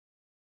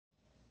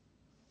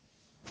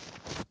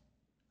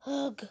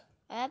Ugh,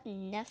 I have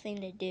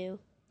nothing to do.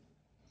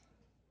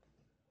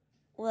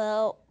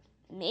 Well,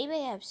 maybe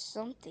I have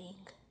something.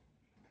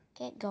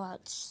 Can't go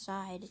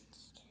outside.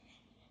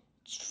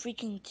 It's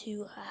freaking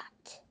too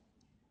hot.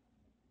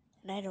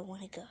 And I don't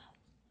want to go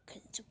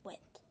because it's wet.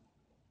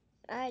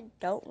 I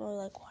don't really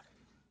like water.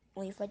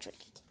 Only if I drink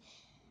it.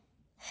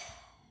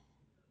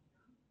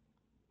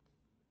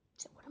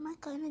 So what am I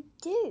going to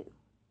do?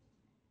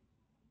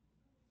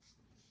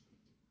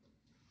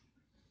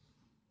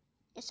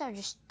 Guess I'll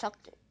just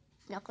talk to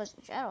Knuckles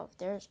and Shadow if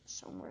there's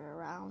somewhere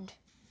around.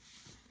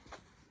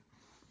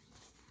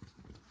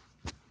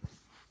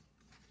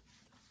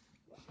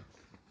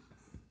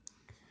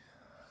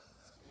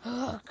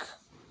 Look,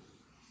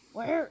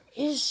 where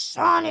is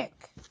Sonic?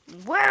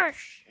 Where is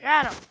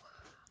Shadow?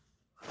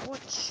 I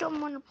want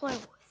someone to play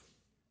with.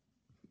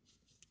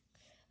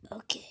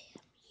 Okay,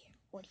 I'm here.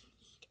 What do you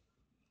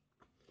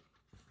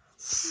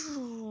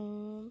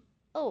need?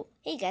 Oh,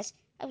 hey guys.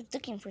 I was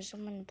looking for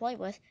someone to play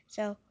with.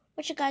 So,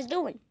 what you guys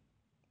doing?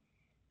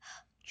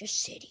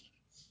 Just sitting.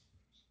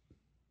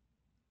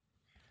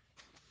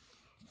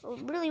 I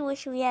really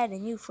wish we had a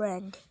new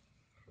friend.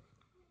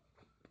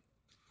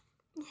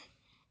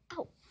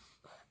 Ow.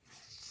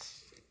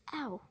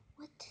 Ow.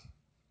 What?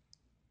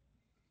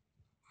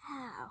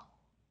 Ow.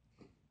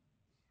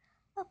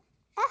 Oh,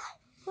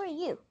 who are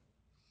you?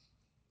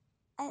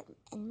 And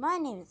my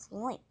name is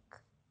Link.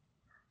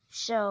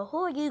 So, who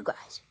are you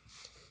guys?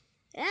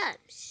 I'm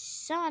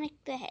Sonic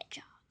the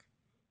Hedgehog.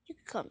 You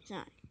can call me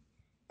Sonic.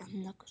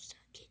 I'm Knuckles the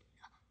Kid.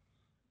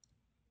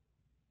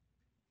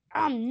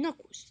 I'm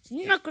Knuckles.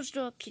 Knuckles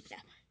the Kid now.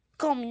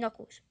 Call me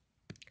Knuckles.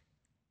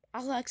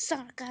 I like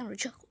Sonic kind of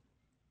chuckle.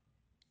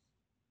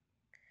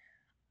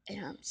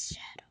 And I'm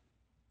Shadow.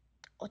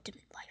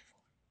 Ultimate life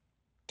form.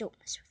 Don't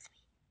mess with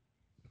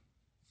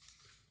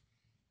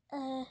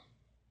me.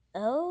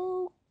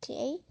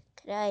 Okay.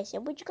 Can I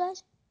sit with you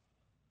guys?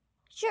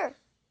 Sure.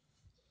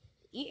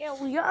 Yeah,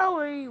 we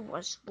already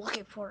was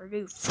looking for a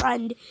new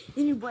friend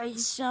anyway,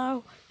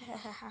 so...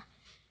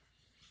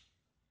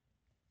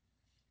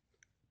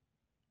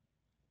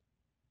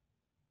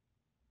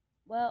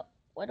 Well,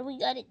 what do we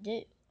gotta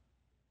do?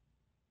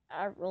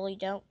 I really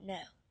don't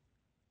know.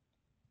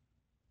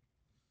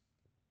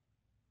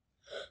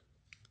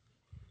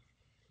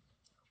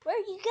 Where are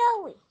you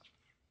going?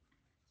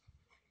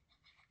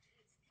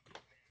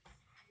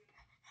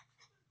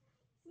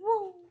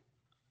 Whoa.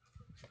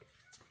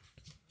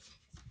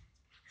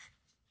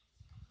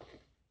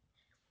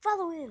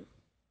 Follow him.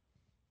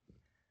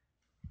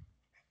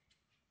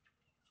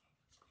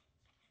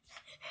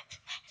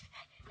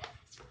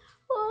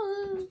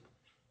 Whoa.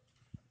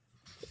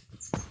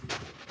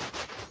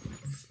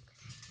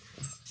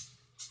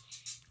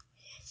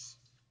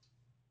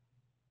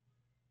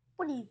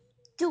 What are you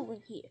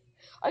doing here?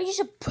 Are you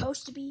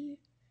supposed to be here?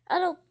 I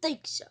don't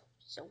think so.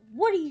 So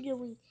what are you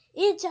doing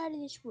inside of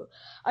this room?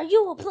 Are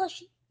you a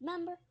plushie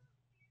member?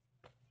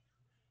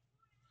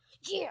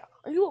 Yeah,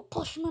 are you a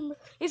plushie member?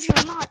 If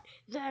you're not,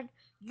 then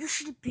you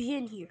should be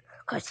in here.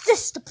 Because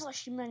this is the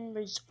plushie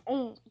members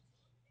only.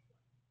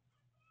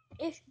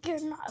 If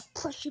you're not a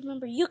plushie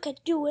member, you can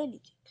do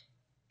anything.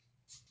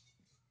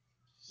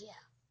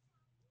 Yeah.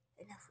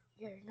 And if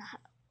you're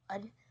not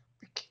one,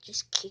 we can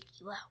just kick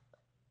you out.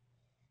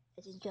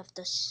 I think you have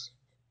to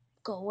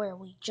go where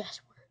we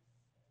just were.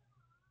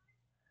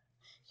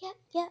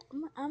 Yeah,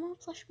 I'm a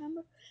plush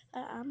member.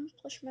 I'm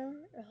a plush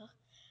member.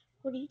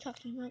 What are you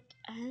talking about?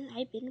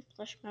 I've been a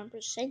plush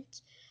member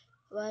since,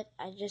 but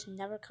I just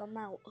never come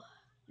out.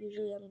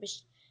 Usually I'm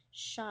just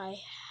shy.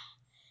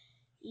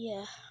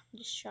 Yeah, I'm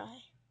just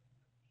shy.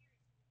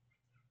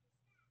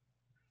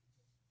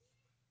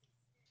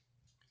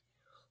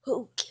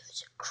 Who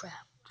gives a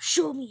crap?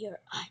 Show me your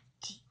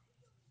ID.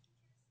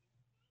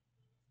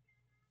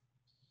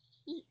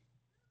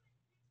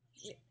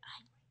 Your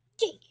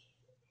ID.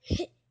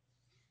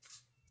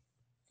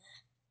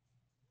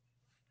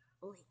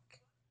 Link.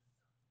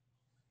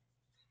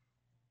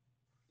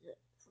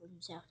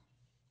 From Zelda.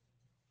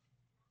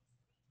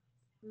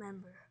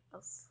 Member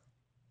of...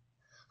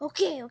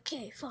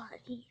 Okay,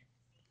 fine. Here.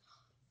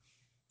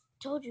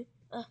 Told you.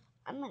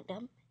 I'm not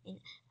dumb. And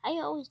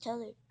I always tell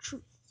the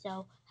truth.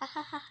 So, ha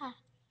ha ha ha.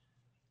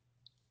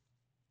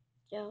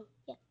 So,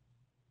 yeah.